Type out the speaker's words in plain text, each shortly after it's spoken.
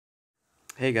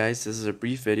Hey guys, this is a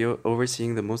brief video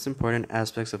overseeing the most important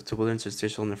aspects of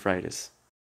tubulointerstitial nephritis.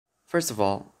 First of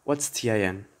all, what's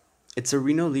TIN? It's a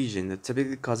renal lesion that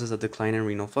typically causes a decline in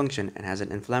renal function and has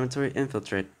an inflammatory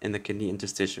infiltrate in the kidney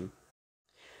interstitium.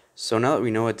 So now that we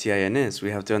know what TIN is,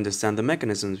 we have to understand the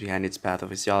mechanisms behind its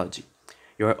pathophysiology.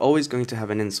 You are always going to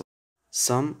have an insult.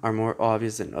 Some are more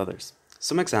obvious than others.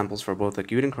 Some examples for both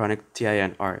acute and chronic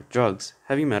TIN are drugs,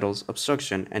 heavy metals,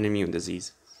 obstruction, and immune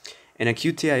disease. In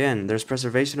acute TIN, there's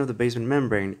preservation of the basement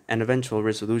membrane and eventual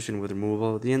resolution with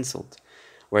removal of the insult,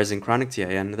 whereas in chronic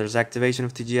TIN, there's activation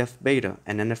of TGF-beta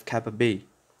and NF-kappa B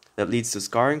that leads to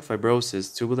scarring,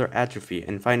 fibrosis, tubular atrophy,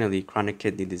 and finally, chronic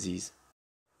kidney disease.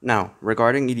 Now,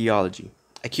 regarding etiology,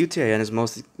 acute TIN is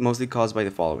mostly caused by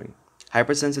the following: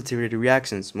 hypersensitivity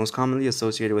reactions, most commonly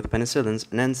associated with penicillins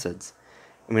and NSAIDs,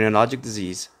 immunologic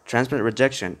disease, transplant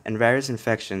rejection, and various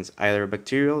infections, either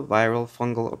bacterial, viral,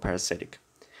 fungal, or parasitic.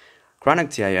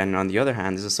 Chronic TIN, on the other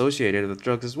hand, is associated with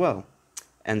drugs as well.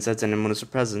 NSAIDs and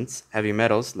immunosuppressants, heavy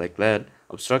metals like lead,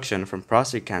 obstruction from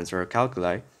prostate cancer or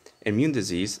calculi, immune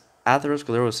disease,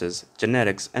 atherosclerosis,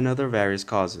 genetics, and other various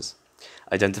causes.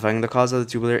 Identifying the cause of the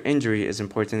tubular injury is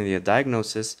important in the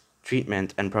diagnosis,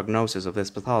 treatment, and prognosis of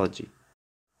this pathology.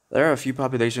 There are a few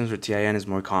populations where TIN is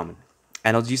more common.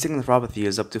 Analgesic nephropathy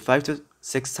is up to 5 to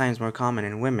 6 times more common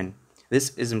in women.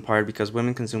 This is in part because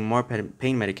women consume more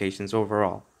pain medications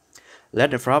overall.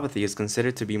 Lead nephropathy is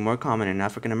considered to be more common in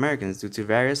African Americans due to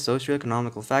various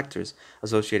socioeconomic factors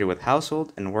associated with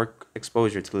household and work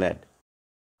exposure to lead.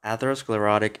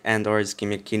 Atherosclerotic and/or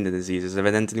ischemic kidney disease is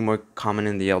evidently more common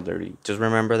in the elderly. Just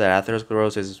remember that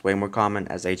atherosclerosis is way more common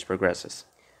as age progresses.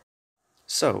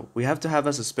 So, we have to have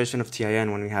a suspicion of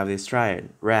TIN when we have this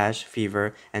triad: rash,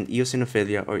 fever, and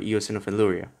eosinophilia or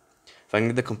eosinophiluria.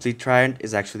 Finding the complete triad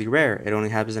is actually rare. It only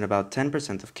happens in about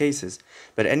 10% of cases,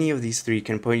 but any of these three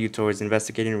can point you towards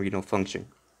investigating renal function.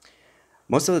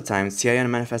 Most of the time,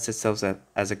 TIN manifests itself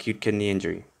as acute kidney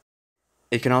injury.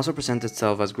 It can also present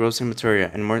itself as gross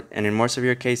hematuria and in more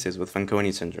severe cases with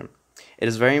Fanconi syndrome. It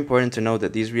is very important to note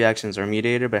that these reactions are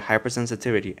mediated by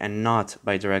hypersensitivity and not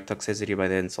by direct toxicity by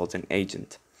the insulting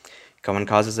agent. Common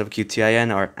causes of acute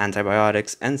TIN are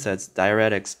antibiotics, NSAIDs,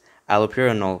 diuretics,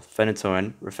 allopurinol,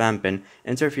 phenytoin, rifampin,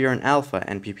 interferon alpha,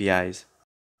 and PPIs.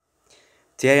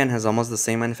 TIN has almost the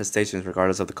same manifestations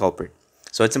regardless of the culprit,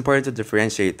 so it's important to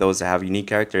differentiate those that have unique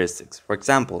characteristics. For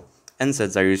example,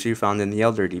 NSAIDs are usually found in the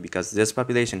elderly because this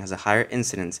population has a higher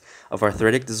incidence of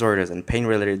arthritic disorders and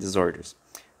pain-related disorders.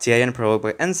 TIN provoked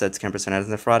by NSAIDs can present as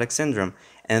nephrotic syndrome,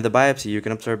 and in the biopsy you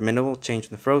can observe minimal change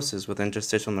in nephrosis with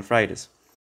interstitial nephritis.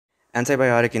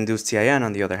 Antibiotic-induced TIN,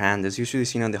 on the other hand, is usually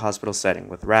seen in the hospital setting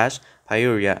with rash,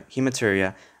 pyuria,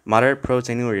 hematuria, moderate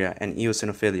proteinuria, and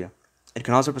eosinophilia. It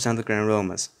can also present with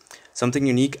granulomas. Something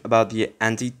unique about the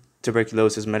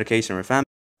anti-tuberculosis medication rifampin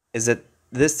is that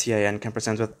this TIN can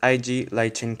present with Ig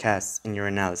light chain casts in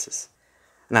urinalysis.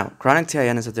 Now, chronic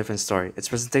TIN is a different story. Its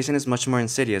presentation is much more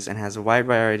insidious and has a wide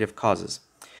variety of causes.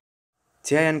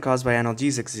 TIN caused by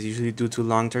analgesics is usually due to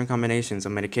long-term combinations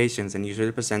of medications and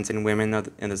usually presents in women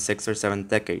in the 6th or 7th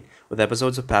decade, with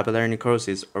episodes of papillary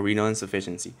necrosis or renal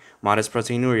insufficiency, modest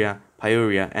proteinuria,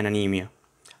 pyuria, and anemia.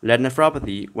 Lead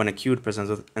nephropathy, when acute, presents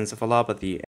with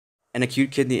encephalopathy and acute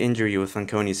kidney injury with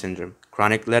Fanconi syndrome.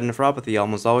 Chronic lead nephropathy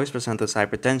almost always presents as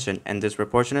hypertension and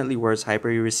disproportionately worse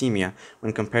hyperuricemia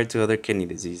when compared to other kidney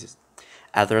diseases.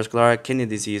 Atherosclerotic kidney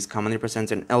disease commonly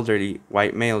presents in elderly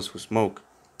white males who smoke.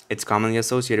 It's commonly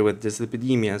associated with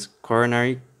dyslipidemias,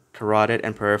 coronary, carotid,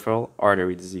 and peripheral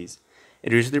artery disease.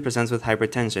 It usually presents with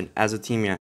hypertension,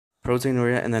 azotemia,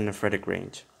 proteinuria, and the nephritic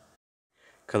range.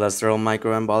 Cholesterol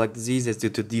microembolic disease is due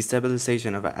to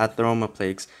destabilization of atheroma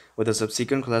plaques with the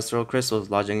subsequent cholesterol crystals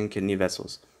lodging in kidney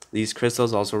vessels. These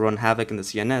crystals also run havoc in the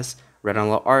CNS,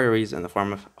 retinal arteries in the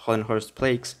form of Hollenhorst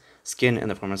plaques, skin in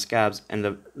the form of scabs, and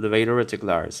levator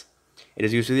reticularis. It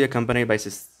is usually accompanied by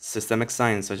systemic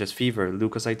signs such as fever,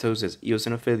 leukocytosis,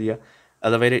 eosinophilia,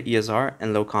 elevated ESR,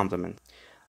 and low complement.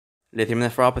 Lithium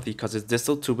nephropathy causes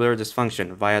distal tubular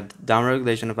dysfunction via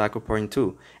downregulation of aquaporin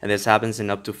 2, and this happens in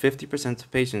up to 50%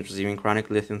 of patients receiving chronic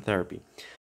lithium therapy.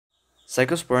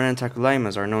 Cyclosporin and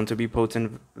tacrolimus are known to be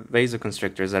potent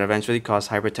vasoconstrictors that eventually cause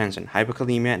hypertension,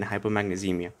 hypokalemia, and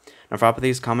hypomagnesemia. Nephropathy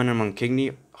is common among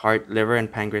kidney, heart, liver,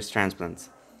 and pancreas transplants.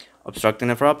 Obstructive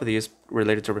nephropathy is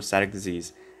related to prostatic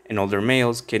disease. In older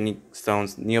males, kidney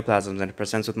stones, neoplasms, and it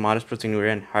presents with modest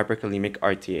proteinuria and hyperkalemic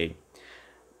RTA.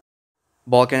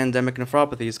 Balkan endemic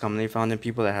nephropathy is commonly found in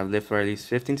people that have lived for at least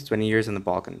 15 to 20 years in the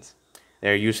Balkans. They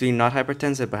are usually not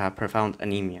hypertensive but have profound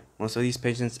anemia. Most of these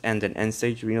patients end in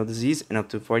end-stage renal disease and up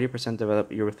to 40% develop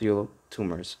urethral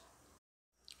tumors.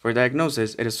 For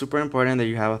diagnosis, it is super important that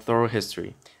you have a thorough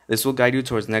history. This will guide you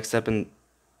towards next step in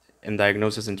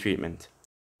diagnosis and treatment.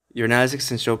 Your analysis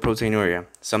can show proteinuria,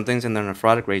 some things in the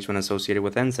nephrotic range when associated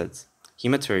with NSAIDs,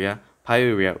 hematuria,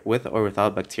 pyuria with or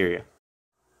without bacteria.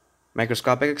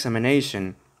 Microscopic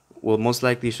examination will most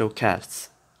likely show casts,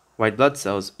 white blood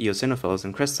cells, eosinophils,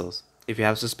 and crystals. If you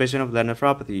have suspicion of lead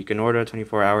nephropathy, you can order a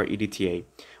 24-hour EDTA,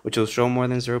 which will show more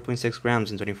than 0.6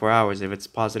 grams in 24 hours if it's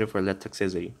positive for lead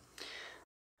toxicity.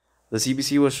 The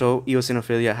CBC will show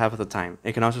eosinophilia half of the time.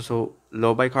 It can also show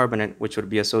low bicarbonate, which would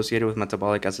be associated with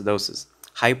metabolic acidosis.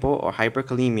 Hypo or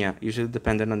hyperkalemia, usually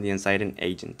dependent on the inciting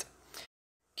agent.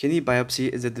 Kidney biopsy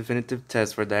is a definitive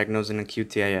test for diagnosing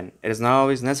acute TIN. It is not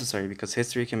always necessary because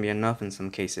history can be enough in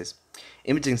some cases.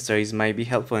 Imaging studies might be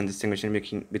helpful in distinguishing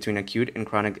between acute and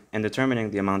chronic and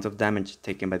determining the amount of damage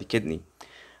taken by the kidney.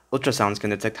 Ultrasounds can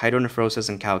detect hydronephrosis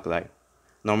and calculi.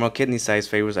 Normal kidney size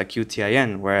favors acute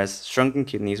TIN, whereas shrunken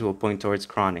kidneys will point towards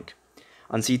chronic.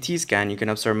 On CT scan, you can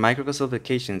observe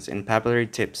microcalcifications in papillary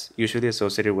tips, usually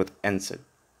associated with NSAID.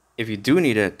 If you do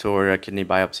need to order a kidney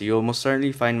biopsy, you will most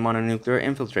certainly find mononuclear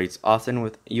infiltrates, often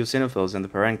with eosinophils in the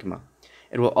parenchyma.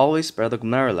 It will always spread the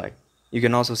glomeruli. You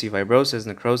can also see fibrosis,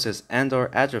 necrosis, and/or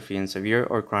atrophy in severe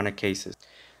or chronic cases.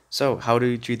 So, how do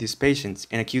you treat these patients?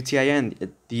 In acute TIN,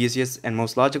 the easiest and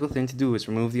most logical thing to do is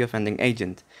remove the offending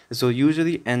agent. This will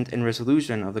usually end in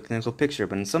resolution of the clinical picture,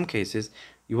 but in some cases,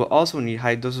 you will also need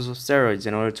high doses of steroids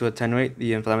in order to attenuate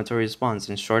the inflammatory response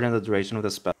and shorten the duration of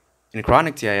the spell. In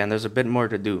chronic TIN, there's a bit more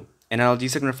to do. In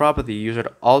analgesic nephropathy, you should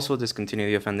also discontinue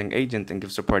the offending agent and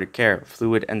give supportive care,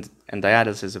 fluid and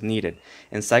dialysis if needed.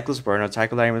 In cyclosporin or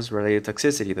tacrolimus-related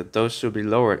toxicity, the dose should be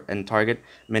lowered and target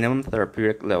minimum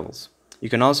therapeutic levels. You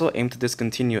can also aim to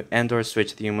discontinue and/or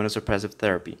switch the immunosuppressive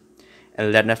therapy.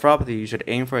 In lead nephropathy, you should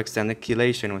aim for extended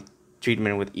chelation with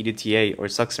treatment with EDTA or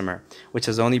Suxamer, which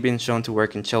has only been shown to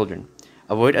work in children.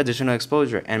 Avoid additional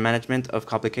exposure and management of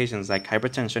complications like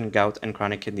hypertension, gout, and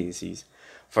chronic kidney disease.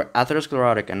 For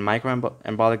atherosclerotic and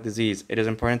microembolic disease, it is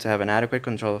important to have an adequate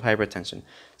control of hypertension,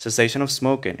 cessation of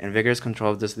smoking, and vigorous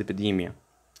control of dyslipidemia.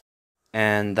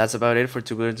 And that's about it for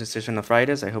tubulointerstitial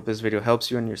nephritis. I hope this video helps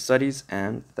you in your studies,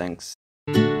 and thanks.